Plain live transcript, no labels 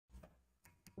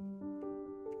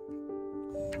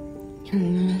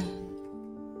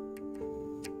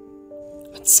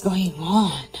What's going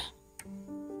on?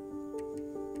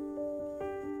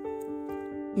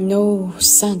 No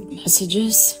sent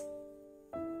messages?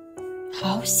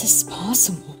 How is this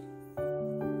possible?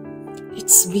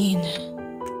 It's been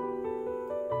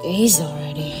days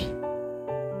already.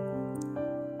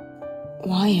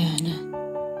 Ryan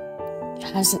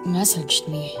hasn't messaged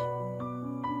me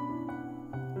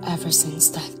ever since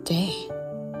that day.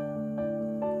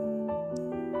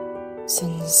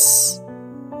 Since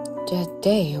that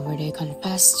day where they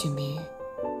confessed to me.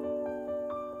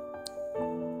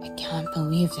 I can't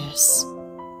believe this.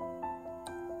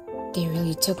 They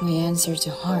really took my answer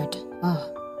to heart, huh?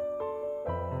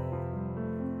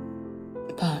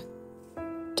 But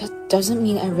that doesn't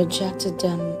mean I rejected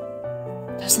them.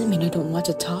 Doesn't mean I don't want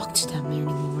to talk to them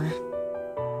anymore.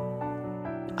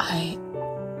 I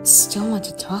still want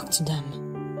to talk to them.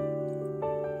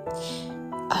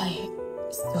 I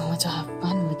still want to have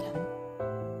fun with them.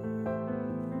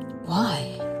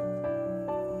 Why?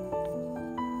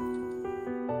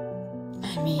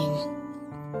 I mean,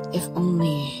 if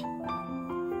only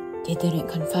they didn't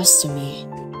confess to me,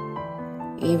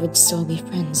 we would still be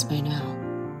friends by now.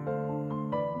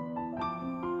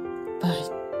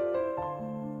 But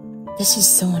this is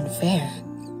so unfair.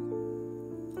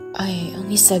 I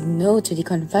only said no to the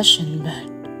confession, but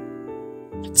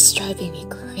it's driving me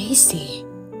crazy.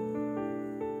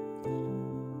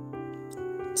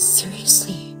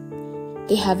 Seriously,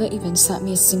 they haven't even sent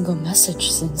me a single message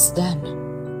since then.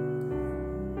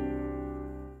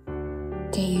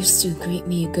 They used to greet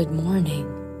me good morning,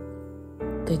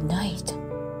 good night.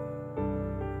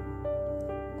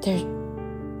 They're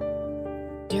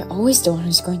always the one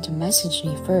who's going to message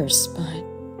me first, but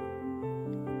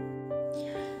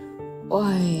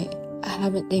why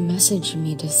haven't they messaged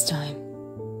me this time?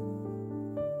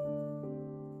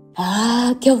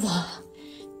 Killua.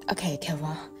 Okay,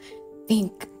 Killua.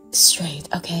 Think straight,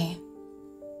 okay?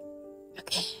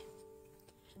 Okay.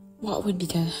 What would be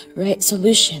the right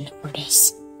solution for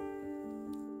this?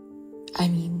 I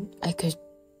mean, I could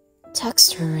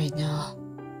text her right now.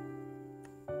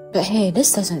 But hey,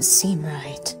 this doesn't seem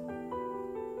right.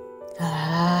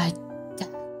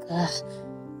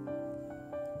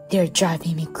 They're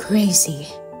driving me crazy.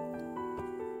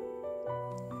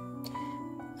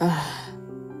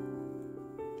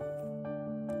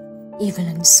 Even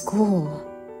in school,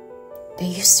 they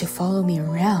used to follow me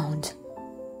around.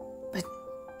 But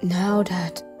now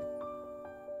that...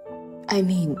 I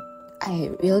mean, I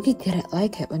really didn't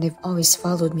like it when they've always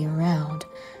followed me around.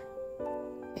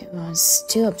 It was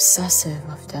too obsessive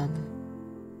of them.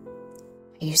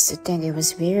 I used to think it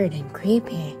was weird and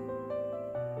creepy.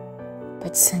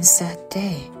 But since that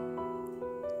day,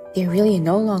 they really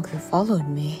no longer followed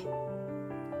me.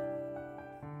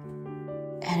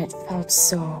 And it felt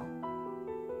so...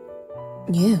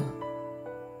 new.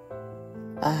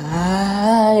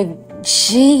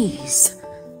 Jeez.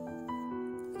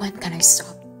 When can I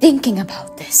stop thinking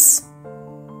about this?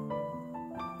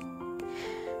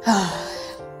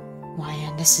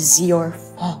 Ryan, this is your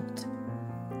fault.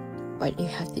 Why do you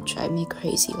have to drive me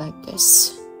crazy like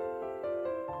this?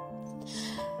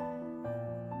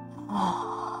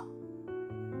 I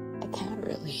can't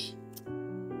really.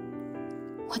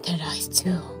 What did I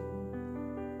do?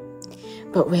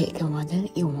 But wait, come on,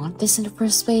 didn't you want this in the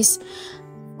first place?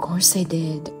 Of course I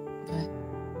did, but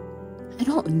I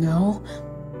don't know.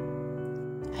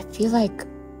 I feel like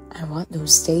I want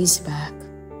those days back.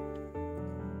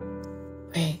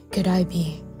 Wait, could I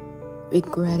be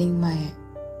regretting my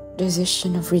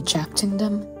decision of rejecting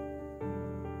them?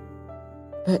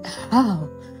 But how?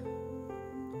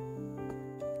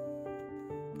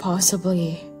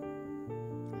 Possibly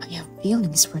I have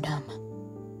feelings for them.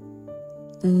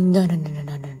 No.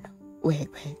 Wait.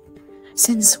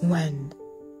 Since when?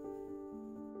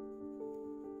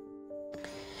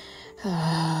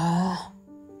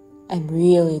 I'm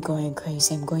really going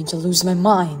crazy. I'm going to lose my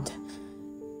mind.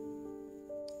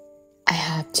 I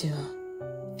have to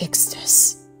fix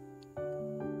this.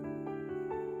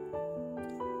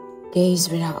 Days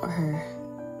without her,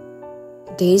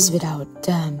 days without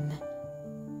them,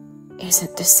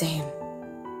 isn't the same.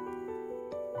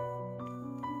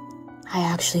 I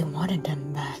actually wanted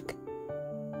them back.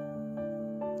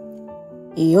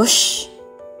 Yosh!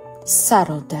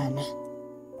 Settled then.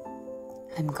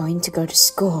 I'm going to go to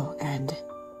school and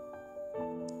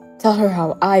tell her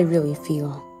how I really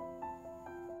feel.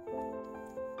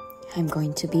 I'm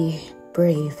going to be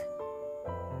brave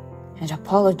and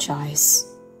apologize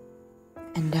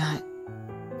and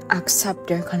accept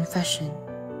their confession.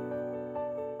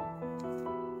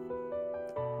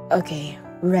 Okay,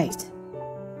 right.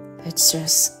 Let's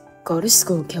just go to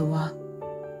school, Killua,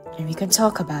 and we can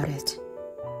talk about it.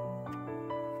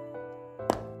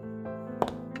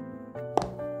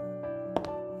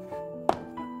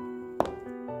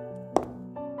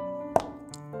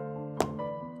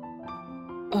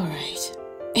 Alright.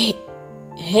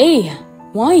 Hey,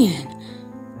 Ryan!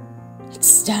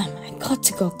 It's them, I got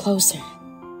to go closer.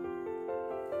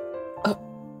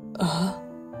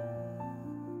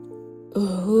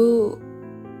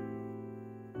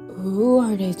 Who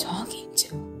are they talking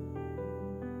to?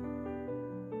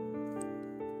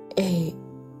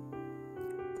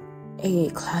 A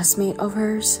classmate of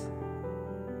hers?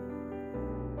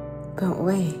 But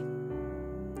wait,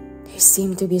 they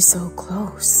seem to be so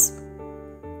close.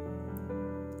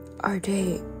 Are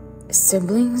they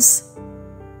siblings?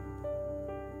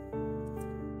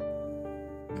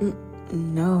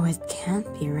 No, it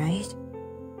can't be, right?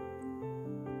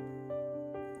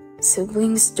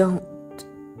 Siblings don't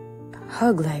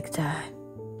hug like that,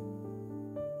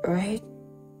 right?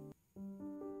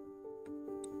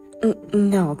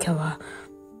 No, Killua.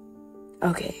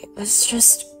 Okay, let's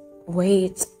just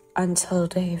wait until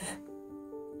they've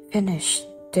finished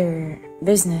their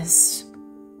business.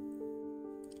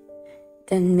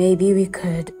 Then maybe we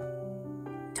could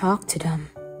talk to them,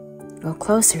 go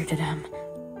closer to them,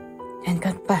 and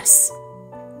confess.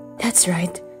 That's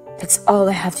right, that's all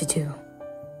I have to do.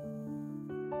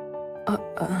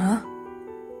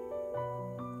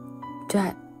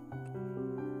 That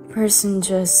person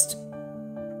just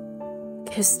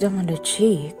kissed them on the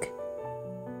cheek.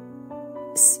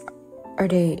 Are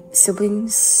they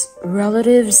siblings?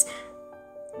 Relatives?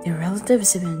 Their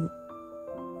relatives even...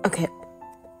 Okay,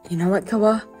 you know what,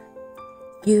 Killua?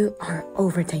 You are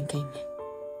overthinking.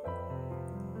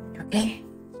 Okay?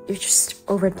 You're just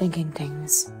overthinking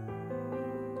things.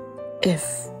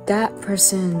 If that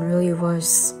person really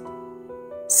was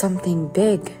something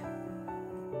big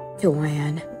to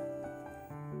Ryan,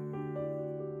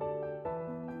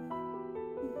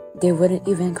 they wouldn't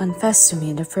even confess to me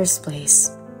in the first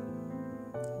place.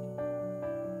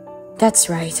 That's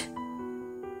right.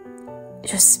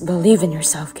 Just believe in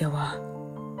yourself, Killua.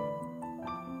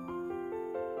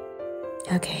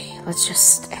 Okay, let's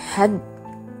just head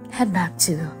back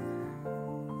to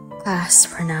class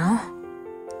for now.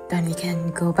 Then we can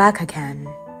go back again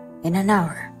in an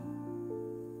hour.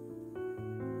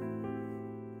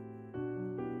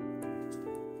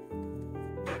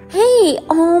 Hey,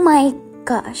 oh my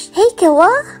gosh. Hey,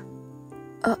 Killua.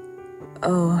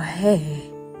 Oh,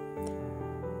 hey.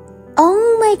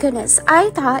 Oh my goodness,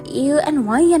 I thought you and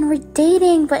Ryan were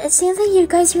dating, but it seems like you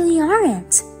guys really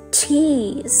aren't.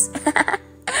 Jeez.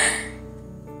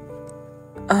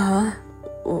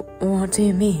 What do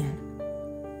you mean?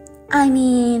 I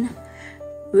mean,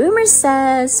 rumor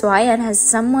says Ryan has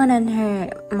someone on her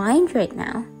mind right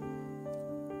now.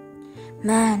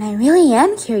 Man, I really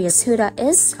am curious who that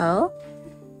is, though.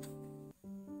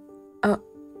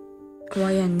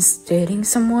 Ryan's dating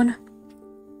someone?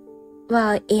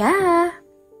 Well, yeah.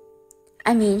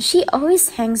 I mean, she always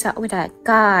hangs out with that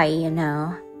guy, you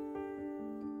know.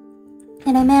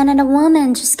 And a man and a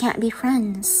woman just can't be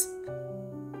friends.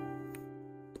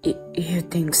 You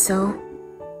think so?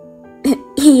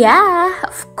 Yeah,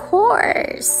 of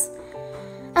course.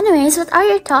 Anyways, what are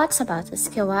your thoughts about this,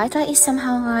 Killua? I thought you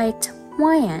somehow liked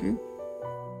Ryan.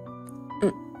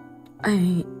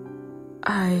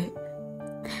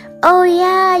 Oh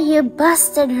yeah, you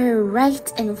busted her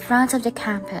right in front of the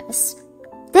campus,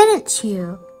 didn't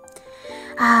you?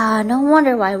 No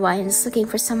wonder why Ryan's looking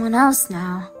for someone else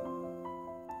now.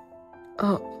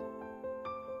 Oh,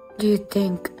 do you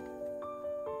think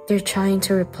they're trying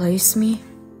to replace me?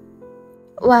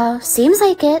 Well, seems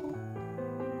like it.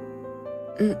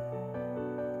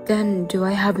 Then do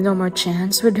I have no more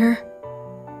chance with her?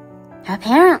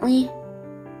 Apparently.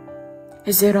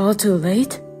 Is it all too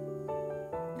late?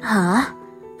 Huh?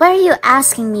 Why are you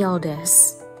asking me all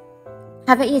this?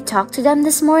 Haven't you talked to them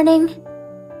this morning?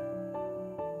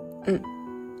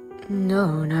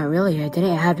 No, not really. I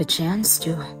didn't have a chance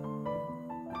to.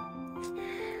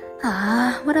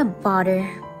 What a bother.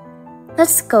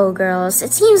 Let's go, girls.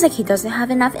 It seems like he doesn't have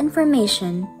enough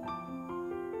information.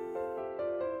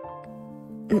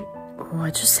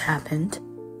 What just happened?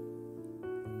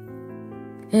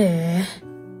 I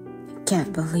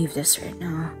can't believe this right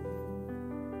now.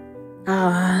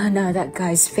 Now that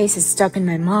guy's face is stuck in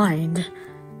my mind.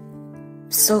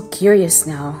 I'm so curious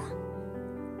now.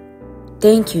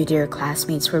 Thank you, dear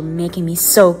classmates, for making me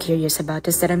so curious about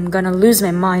this that I'm gonna lose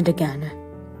my mind again.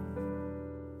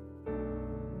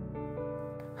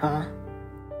 Huh?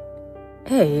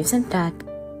 Hey, isn't that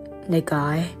the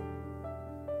guy?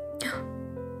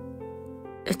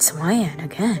 it's Ryan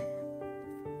again.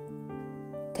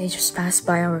 They just passed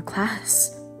by our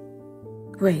class.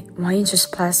 Wait, Ryan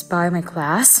just passed by my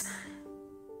class?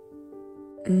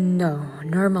 No,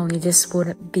 normally this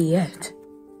wouldn't be it.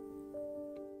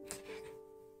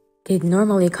 They'd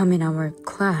normally come in our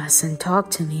class and talk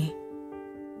to me.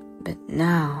 But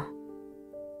now...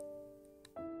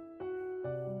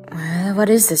 Well, what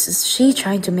is this? Is she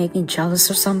trying to make me jealous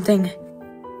or something?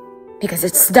 Because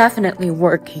it's definitely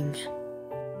working.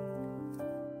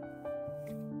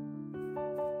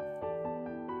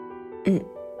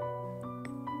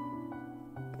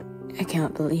 I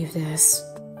can't believe this.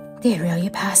 They really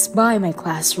passed by my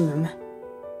classroom.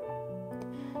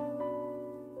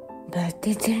 But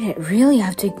they didn't really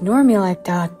have to ignore me like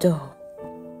that, though.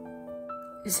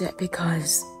 Is it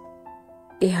because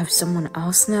they have someone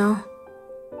else now?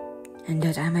 And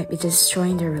that I might be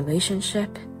destroying their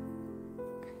relationship?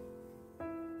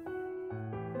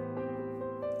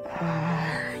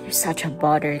 You're such a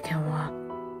bother, Killua.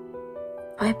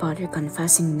 Why bother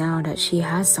confessing now that she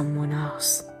has someone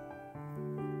else?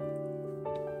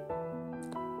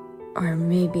 Or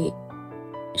maybe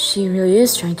she really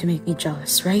is trying to make me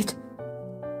jealous, right?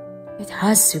 It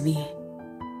has to be.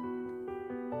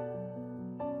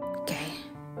 Okay.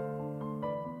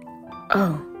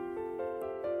 Oh.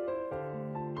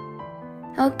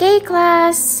 Okay,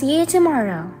 class. See you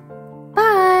tomorrow.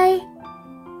 Bye.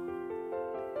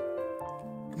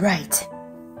 Right.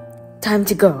 Time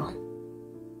to go.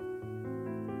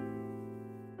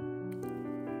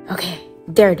 Okay,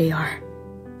 there they are.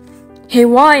 Hey,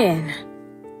 Ryan!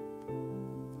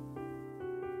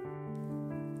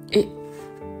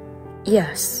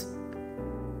 Yes.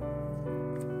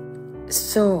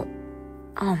 So,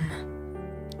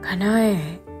 can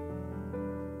I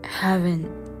have a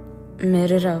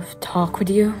minute of talk with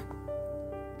you?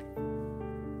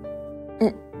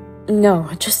 No,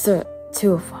 just the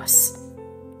two of us.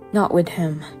 Not with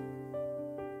him.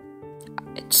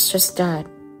 It's just that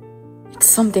it's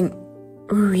something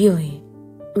really,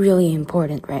 really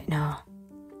important right now.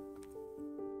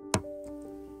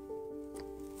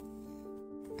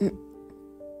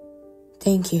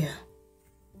 Thank you.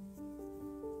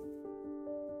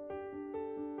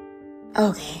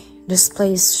 Okay, this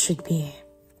place should be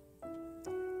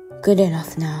good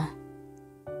enough now.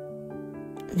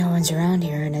 No one's around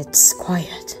here and it's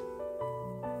quiet.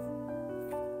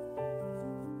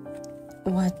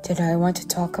 What did I want to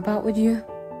talk about with you?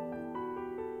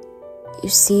 You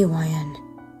see, Ryan,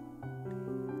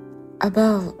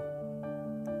 about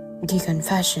the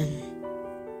confession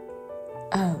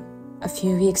a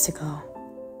few weeks ago,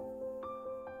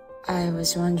 I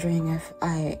was wondering if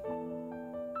I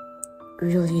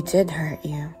really did hurt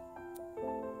you.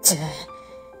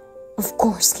 Of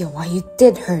course, Killua, you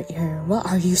did hurt her. What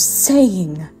are you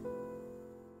saying?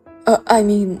 I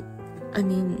mean,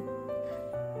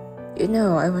 you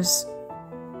know,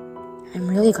 I'm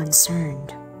really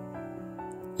concerned.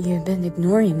 You've been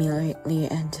ignoring me lately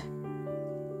and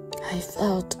I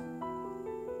felt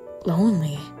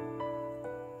lonely.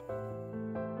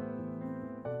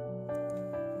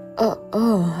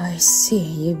 Oh, I see.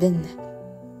 You've been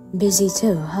busy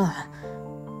too, huh?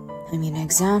 I mean,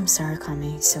 exams are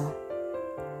coming, so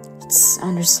it's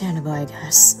understandable, I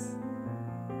guess.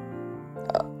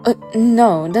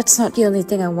 No, that's not the only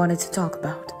thing I wanted to talk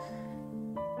about.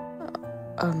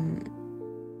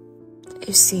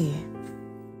 You see,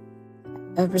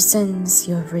 ever since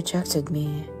you have rejected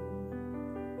me,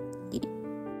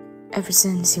 ever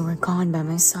since you were gone by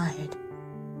my side,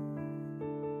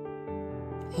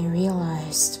 I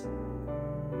realized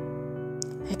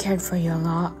I cared for you a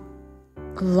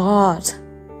lot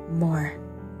more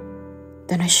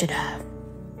than I should have.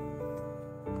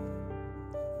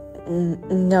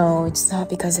 No, it's not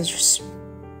because I just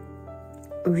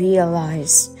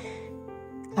realized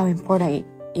how important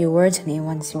you were to me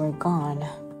once you were gone.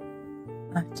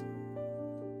 But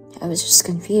I was just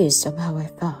confused about how I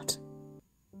felt.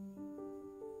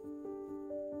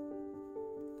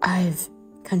 I've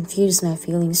confused my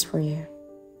feelings for you.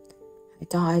 I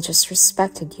thought I just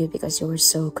respected you because you were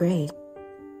so great.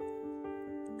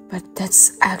 But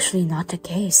that's actually not the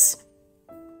case.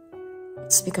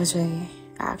 It's because I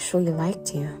actually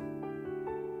liked you.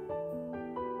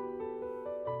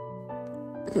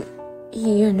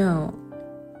 You know,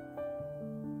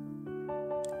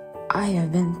 I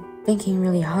have been thinking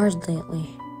really hard lately.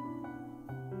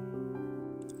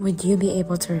 Would you be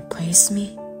able to replace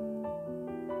me?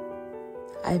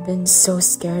 I've been so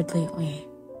scared lately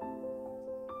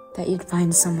that you'd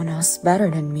find someone else better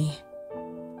than me.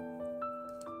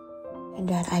 And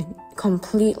that I'd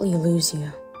completely lose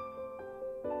you.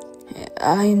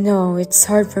 I know it's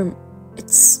hard for...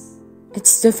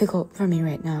 It's difficult for me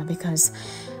right now because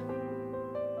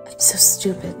I'm so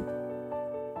stupid.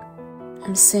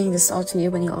 I'm saying this all to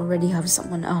you when you already have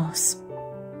someone else.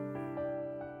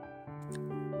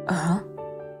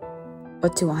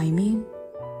 What do I mean?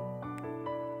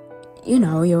 You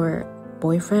know, your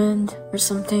boyfriend or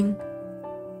something?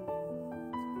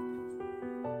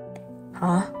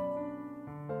 Huh?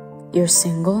 You're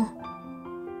single?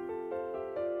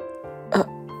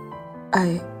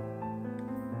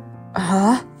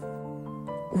 Huh?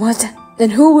 What?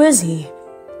 Then who is he?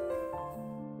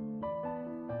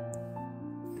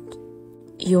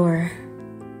 Your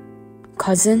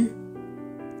cousin?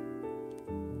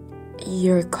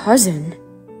 Your cousin?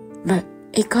 But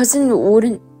a cousin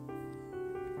wouldn't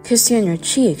kiss you on your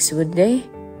cheeks, would they?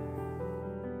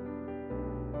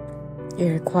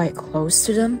 You're quite close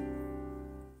to them?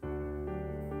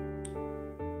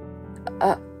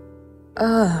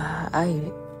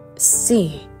 I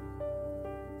see.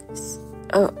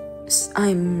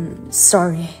 I'm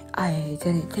sorry. I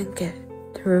didn't think it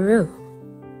through.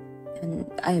 And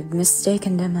I've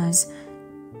mistaken them as...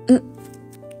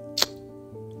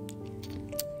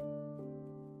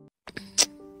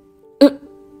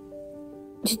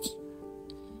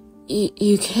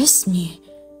 You kissed me.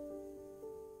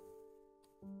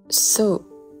 So...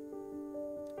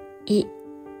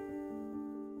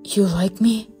 You like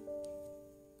me?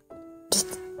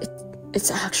 It's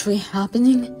actually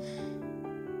happening?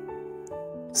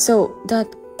 So, that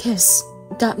kiss,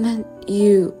 that meant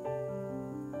you...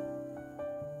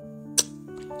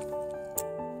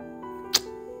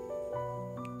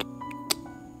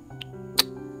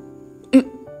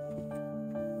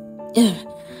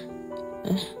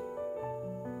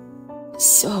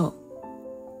 So,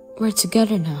 we're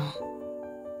together now,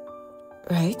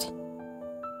 right?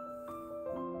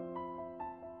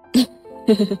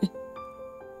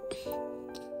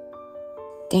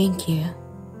 Thank you.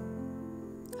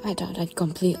 I thought I'd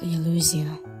completely lose you.